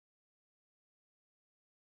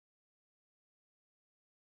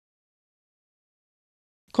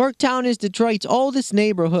Corktown is Detroit's oldest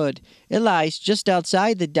neighborhood. It lies just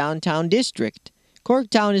outside the downtown district.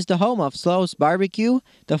 Corktown is the home of Slo's Barbecue,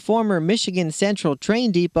 the former Michigan Central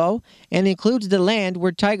train depot, and includes the land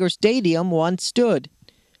where Tiger Stadium once stood.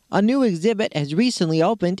 A new exhibit has recently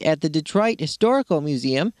opened at the Detroit Historical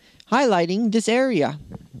Museum, highlighting this area.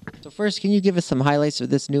 So first, can you give us some highlights of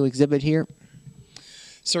this new exhibit here?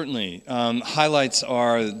 Certainly. Highlights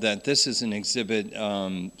are that this is an exhibit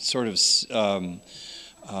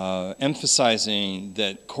emphasizing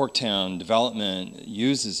that Corktown development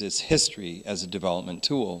uses its history as a development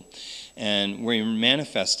tool. And we're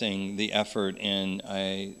manifesting the effort in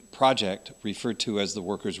a project referred to as the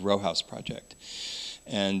Workers' Row House Project.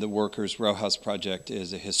 And the Workers' Row House Project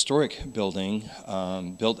is a historic building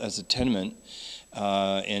built as a tenement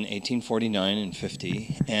in 1849 and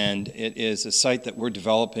 50, and it is a site that we're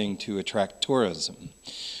developing to attract tourism.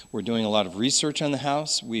 We're doing a lot of research on the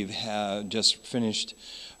house. We've just finished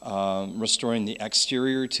restoring the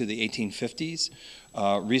exterior to the 1850s.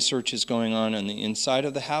 Research is going on the inside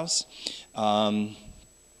of the house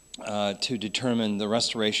to determine the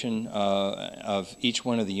restoration of each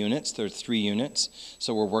one of the units. There are 3 units,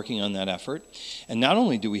 so we're working on that effort. And not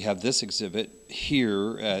only do we have this exhibit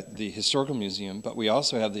here at the Historical Museum, but we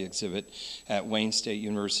also have the exhibit at Wayne State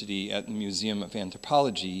University at the Museum of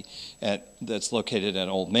Anthropology that's located at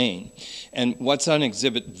Old Main. And what's on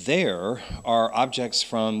exhibit there are objects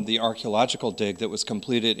from the archaeological dig that was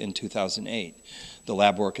completed in 2008. The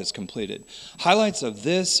lab work is completed. Highlights of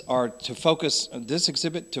this are this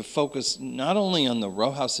exhibit to focus not only on the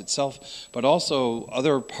row house itself, but also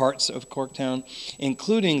other parts of Corktown,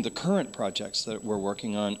 including the current projects that we're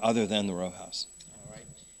working on other than the row house.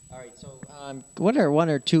 All right. So what are 1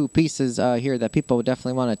 or 2 pieces here that people would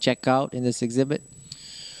definitely want to check out in this exhibit?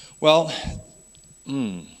 Well,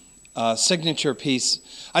 signature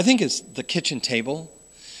piece, I think, is the kitchen table.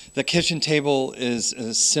 The kitchen table is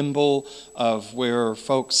a symbol of where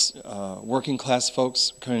folks, working class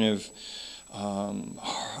folks, kind of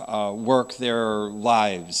work their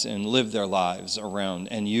lives and live their lives around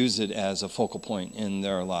and use it as a focal point in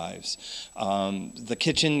their lives. The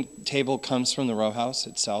kitchen table comes from the row house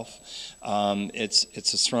itself.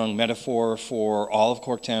 It's a strong metaphor for all of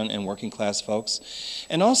Corktown and working class folks.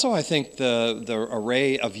 And also, I think the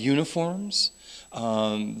array of uniforms.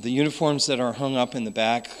 The uniforms that are hung up in the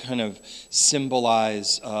back kind of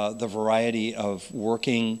symbolize the variety of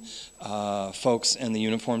working folks and the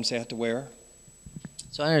uniforms they have to wear.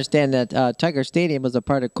 So I understand that Tiger Stadium was a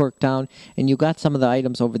part of Corktown, and you got some of the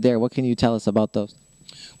items over there. What can you tell us about those?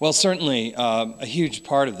 Well, certainly a huge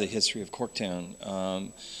part of the history of Corktown.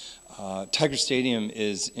 Tiger Stadium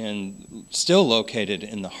is still located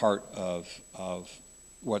in the heart of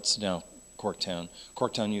what's now Corktown.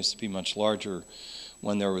 Corktown used to be much larger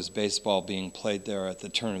when there was baseball being played there at the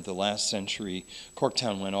turn of the last century.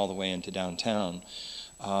 Corktown went all the way into downtown.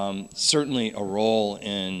 Certainly a role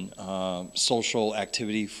in social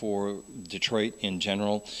activity for Detroit in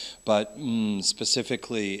general, but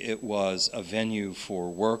specifically it was a venue for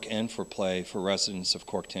work and for play for residents of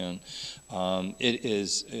Corktown. It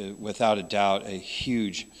is without a doubt a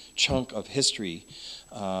huge chunk of history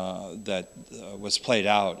that was played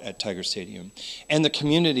out at Tiger Stadium. And the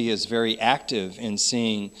community is very active in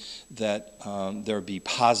seeing that there be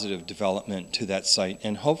positive development to that site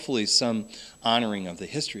and hopefully some honoring of the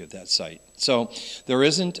history of that site. So there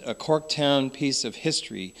isn't a Corktown piece of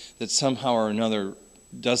history that somehow or another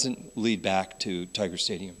doesn't lead back to Tiger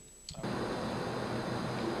Stadium.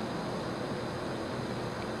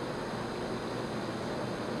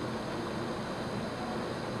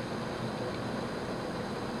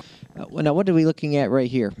 Now, what are we looking at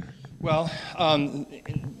right here? Well,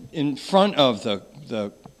 in front of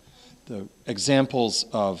the examples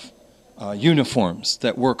of uniforms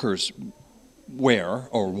that workers wear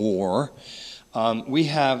or wore, we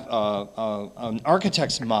have an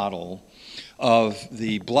architect's model of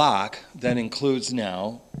the block that includes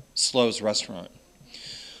now Slo's Restaurant.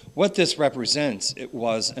 What this represents, it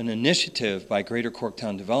was an initiative by Greater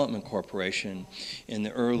Corktown Development Corporation in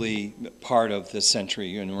the early part of this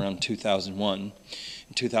century, in around 2001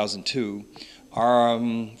 and 2002. Our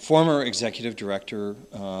former executive director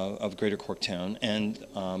of Greater Corktown and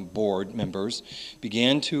board members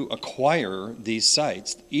began to acquire these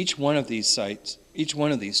sites. Each one of these sites, each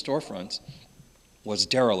one of these storefronts was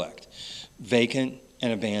derelict, vacant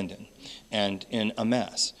and abandoned, and in a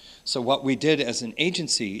mess. So what we did as an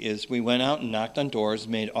agency is we went out and knocked on doors,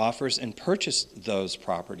 made offers, and purchased those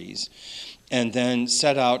properties, and then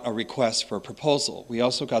set out a request for a proposal. We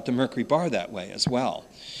also got the Mercury Bar that way as well,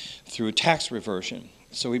 through tax reversion.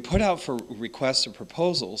 So we put out for requests or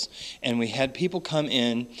proposals, and we had people come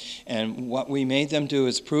in, and what we made them do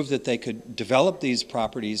is prove that they could develop these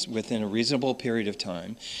properties within a reasonable period of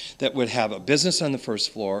time that would have a business on the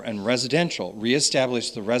first floor and residential,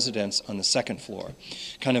 reestablish the residence on the second floor.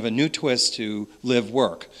 Kind of a new twist to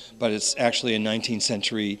live-work, but it's actually a 19th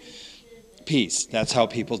century piece. That's how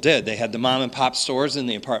people did. They had the mom and pop stores in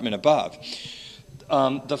the apartment above.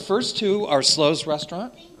 The first two are Slow's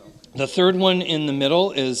Restaurant. The third one in the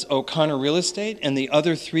middle is O'Connor Real Estate, and the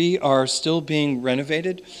other three are still being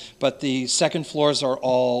renovated, but the second floors are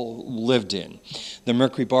all lived in. The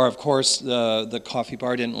Mercury Bar, of course, the coffee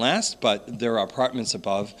bar didn't last, but there are apartments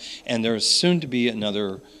above, and there's soon to be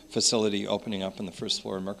another facility opening up on the first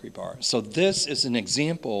floor of Mercury Bar. So this is an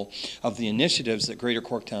example of the initiatives that Greater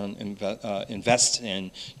Corktown invests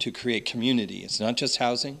in to create community. It's not just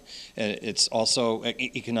housing, it's also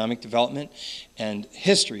economic development, and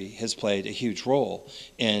history has played a huge role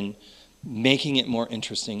in making it more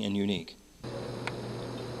interesting and unique.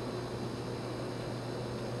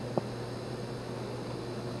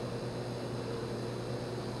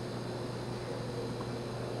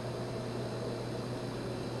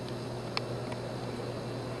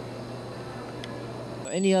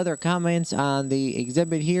 Any other comments on the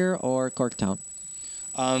exhibit here or Corktown?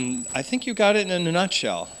 I think you got it in a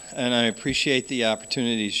nutshell, and I appreciate the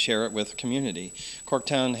opportunity to share it with the community.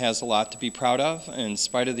 Corktown has a lot to be proud of. In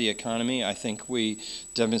spite of the economy, I think we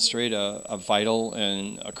demonstrate a vital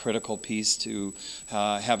and a critical piece to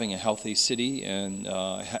having a healthy city and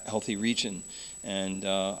a healthy region. And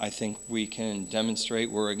I think we can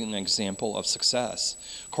demonstrate we're an example of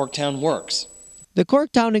success. Corktown Works. The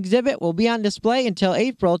Corktown exhibit will be on display until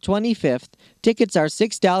April 25th. Tickets are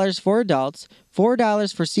 $6 for adults,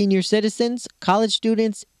 $4 for senior citizens, college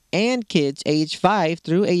students, and kids aged 5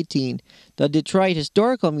 through 18. The Detroit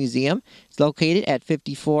Historical Museum is located at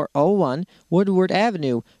 5401 Woodward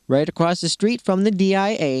Avenue, right across the street from the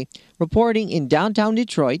DIA. Reporting in downtown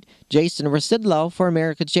Detroit, Jason Rzucidlo for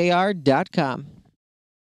AmericaJR.com.